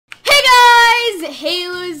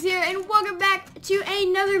to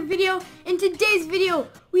another video. In today's video,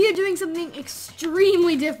 we are doing something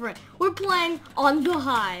extremely different. We're playing on the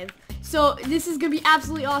Hive. So this is going to be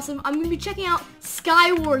absolutely awesome. I'm going to be checking out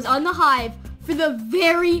Skywars on the Hive for the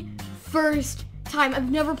very first time. I've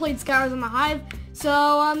never played Skywars on the Hive.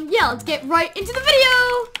 So, yeah, let's get right into the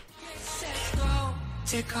video.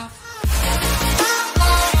 Take off.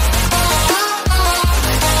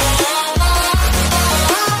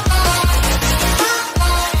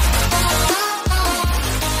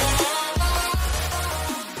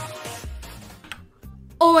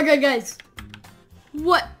 Oh my god, guys.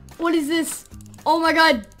 What is this? Oh my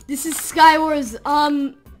god, this is Skywars.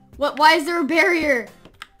 Why is there a barrier?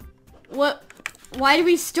 Why do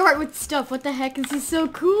we start with stuff? What the heck? This is so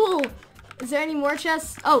cool. Is there any more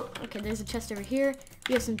chests? Oh, okay, there's a chest over here.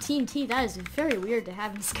 We have some TNT. That is very weird to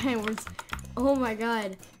have in Skywars. Oh my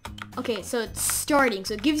god. Okay, so it's starting.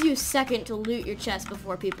 So it gives you a second to loot your chest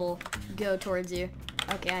before people go towards you.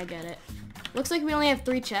 Okay, I get it. Looks like we only have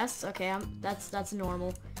 3 chests. Okay, that's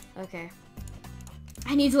normal. Okay.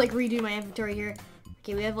 I need to like redo my inventory here.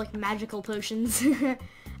 Okay, we have like magical potions.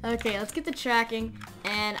 Okay, let's get the tracking.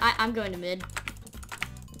 And I'm going to mid.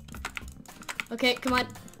 Okay, come on.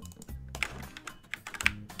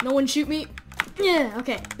 No one shoot me. Yeah,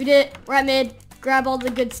 okay, we did it. We're at mid. Grab all the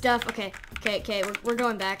good stuff. Okay, we're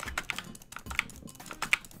going back.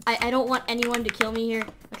 I don't want anyone to kill me here.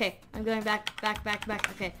 Okay, I'm going back.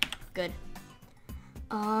 Okay, good.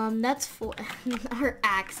 That's for her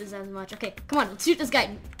axe is as much. Okay, come on, let's shoot this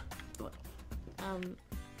guy.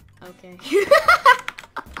 Okay.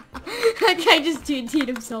 That guy just TNT'd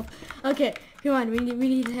himself. Okay, come on, we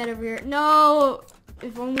need to head over here. No!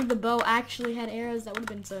 If only the bow actually had arrows, that would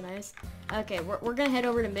have been so nice. Okay, we're gonna head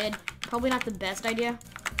over to mid. Probably not the best idea,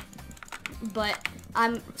 but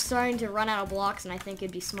I'm starting to run out of blocks, and I think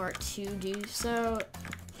it'd be smart to do so.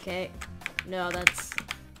 Okay, no, that's...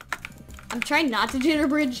 I'm trying not to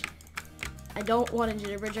jitterbridge. I don't want to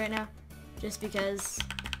jitterbridge right now, just because.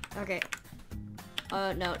 Okay.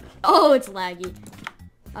 No. Oh, it's laggy.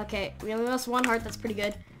 Okay, we only lost 1 heart. That's pretty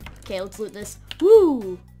good. Okay, let's loot this.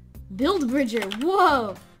 Woo! Build bridger.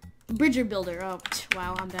 Whoa! Bridger builder. Oh,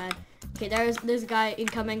 wow, I'm bad. Okay, there's a guy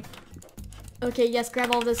incoming. Okay, yes,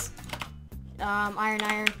 grab all this.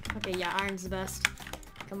 Iron. Okay, yeah, iron's the best.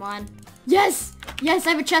 Come on. Yes! Yes,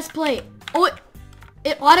 I have a chest plate. Oh,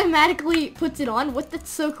 it automatically puts it on. What? That's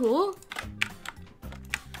so cool.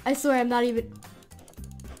 I swear I'm not even...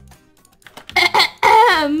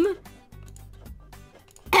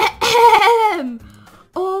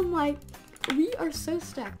 Oh my... We are so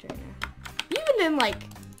stacked right now. Even in like...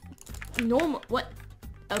 normal... What?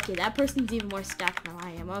 Okay, that person's even more stacked than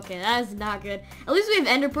I am. Okay, that is not good. At least we have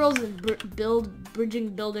ender pearls and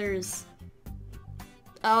bridging builders.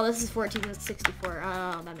 Oh, this is 14, that's 64.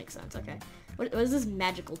 Oh, that makes sense. Okay. What is this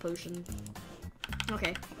magical potion?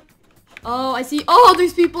 Okay. Oh, I see. Oh,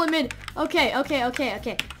 there's people in mid. Okay. Let's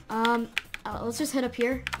just head up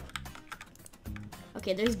here.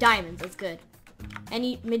 Okay, there's diamonds. That's good.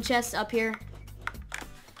 Any mid chests up here?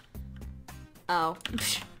 Oh.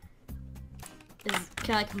 Can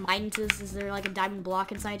I like mine this? Is there like a diamond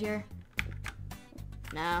block inside here?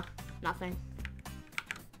 No, nothing.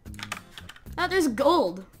 Oh, there's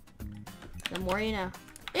gold. The more you know.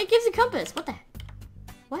 It gives a compass. What the heck?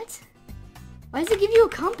 What? Why does it give you a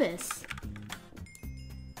compass?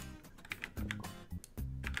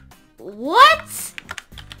 What?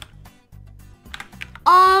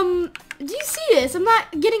 Do you see this? I'm not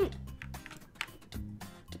getting...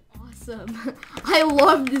 Awesome. I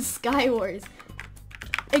love this Skywars.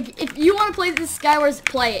 If you want to play this Skywars,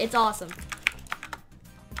 play it. It's awesome.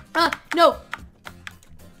 No.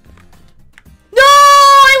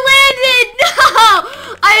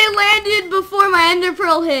 I landed before my ender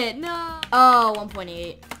pearl hit. No. Oh,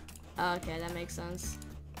 1.8. Okay, that makes sense.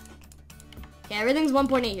 Okay, everything's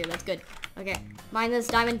 1.8 here. That's good. Okay, mine this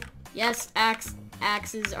diamond. Yes, axe.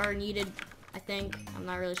 Axes are needed, I think. I'm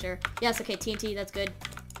not really sure. Yes, okay, TNT. That's good.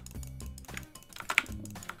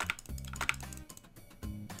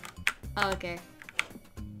 Okay.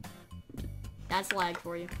 That's lag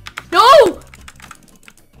for you. No!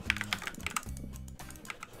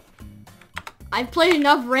 I've played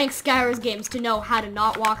enough ranked Skywars games to know how to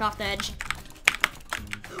not walk off the edge.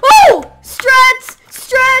 Oh! Strats!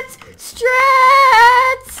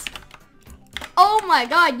 Oh my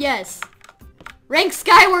god, yes. Ranked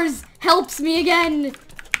Skywars helps me again.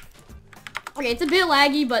 Okay, it's a bit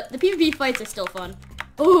laggy, but the PvP fights are still fun.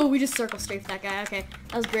 Oh, we just circle strafed that guy. Okay,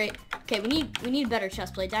 that was great. Okay, we need better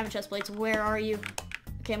chest plate. Diamond chest plates. Where are you?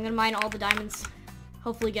 Okay, I'm gonna mine all the diamonds.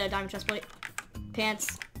 Hopefully get a diamond chest plate.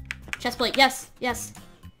 Pants. Chest plate. Yes. Yes.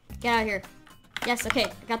 Get out of here. Yes, okay.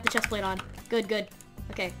 I got the chest plate on. Good, good.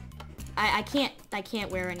 Okay. I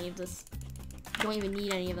can't wear any of this. Don't even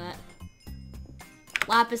need any of that.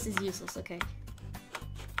 Lapis is useless, okay.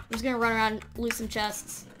 I'm just gonna run around, loot some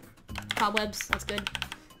chests. Cobwebs, that's good.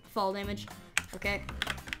 Fall damage. Okay.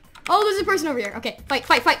 Oh, there's a person over here. Okay, fight,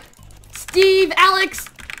 fight, fight. Steve, Alex,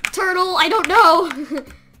 Turtle, I don't know.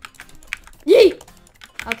 Yeet!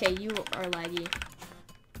 Okay, you are laggy.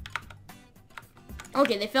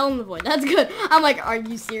 Okay, they fell in the void. That's good. I'm like, are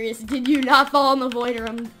you serious? Did you not fall in the void, or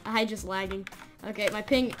am I just lagging? Okay, my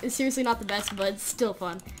ping is seriously not the best, but it's still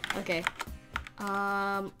fun. Okay.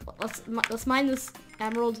 Let's mine this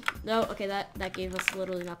emerald. No, okay, that gave us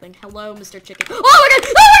literally nothing. Hello, Mr. Chicken. Oh my god!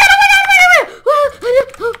 Oh my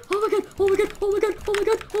god! Oh my god! Oh my god! Oh my god! Oh my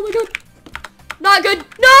god! Oh my god! Not good!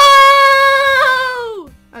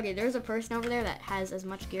 No! Okay, there's a person over there that has as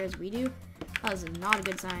much gear as we do. That is not a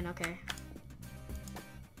good sign. Okay.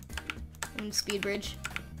 And speed bridge.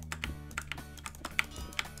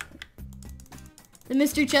 The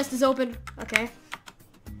mystery chest is open. Okay.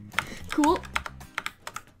 Cool.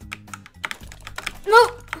 No!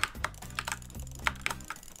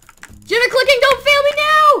 Jitter clicking, don't fail me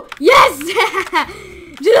now! Yes!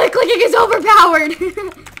 Jitter clicking is overpowered!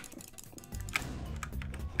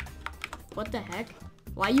 What the heck?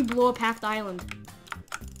 Why you blow up half the island?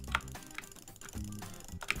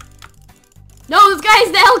 No, this guy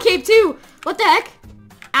has the Hell Cape too! What the heck?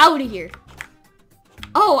 Out of here.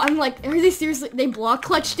 Oh, I'm like, are they seriously? They block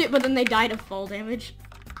clutched it, but then they died of fall damage.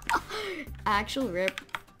 Actual rip.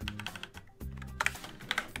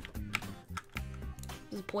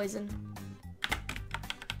 This is poison.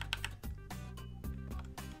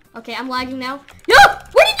 Okay, I'm lagging now. No!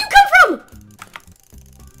 Where did you come from?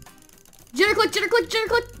 Jitter click, jitter click, jitter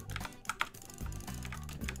click.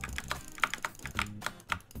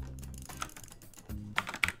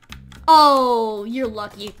 Oh, you're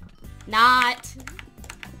lucky. Not.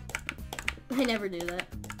 I never do that.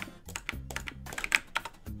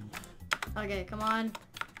 Okay, come on.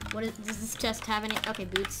 Does this chest have any? Okay,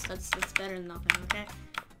 boots. That's better than nothing. Okay.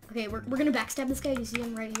 Okay, we're gonna backstab this guy. Do you see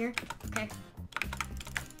him right here? Okay.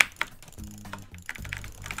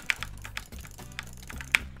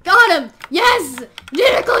 Got him! Yes!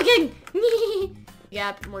 Jitter clicking!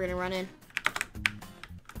 Yep, we're gonna run in.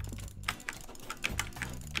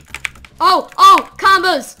 Oh! Oh!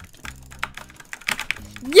 Combos!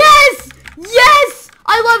 Yes! Yes!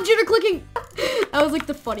 I love jitter clicking! That was like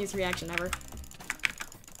the funniest reaction ever.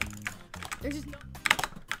 There's just no...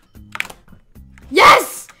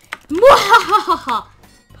 Yes! Oh!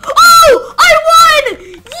 I won!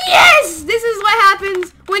 Yes! This is what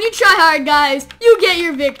happens when you try hard, guys. You get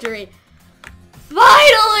your victory.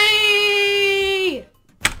 Finally!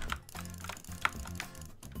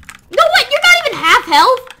 No, what? You're not even half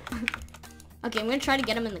health? Okay, I'm gonna try to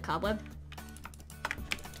get him in the cobweb.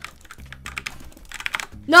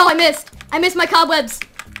 No, I missed. I missed my cobwebs.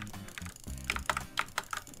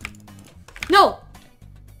 No.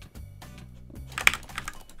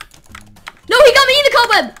 No, he got me in the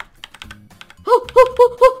cobweb.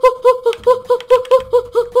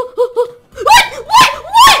 What?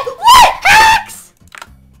 Hacks!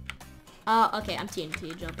 Okay, I'm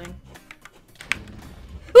TNT jumping.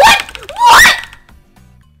 What?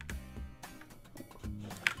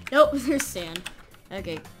 Nope, there's sand.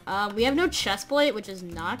 Okay, we have no chest plate, which is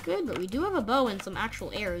not good, but we do have a bow and some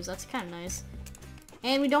actual arrows. That's kind of nice.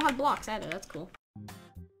 And we don't have blocks either. That's cool.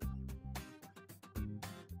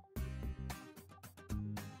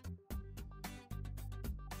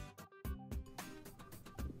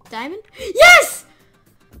 Diamond? Yes!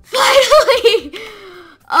 Finally!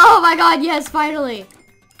 Oh my god, yes, finally.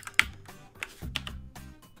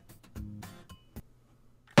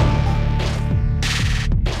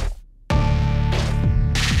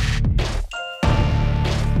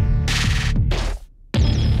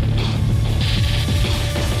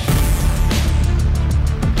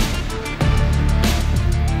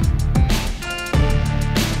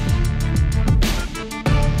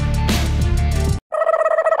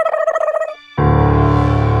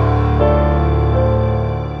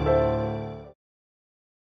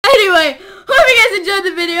 Anyway, hope you guys enjoyed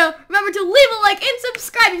the video. Remember to leave a like and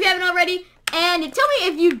subscribe if you haven't already. And tell me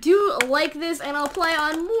if you do like this, and I'll play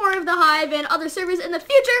on more of the Hive and other servers in the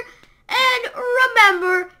future. And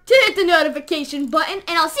remember to hit the notification button,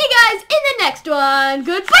 and I'll see you guys in the next one.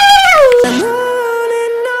 Goodbye!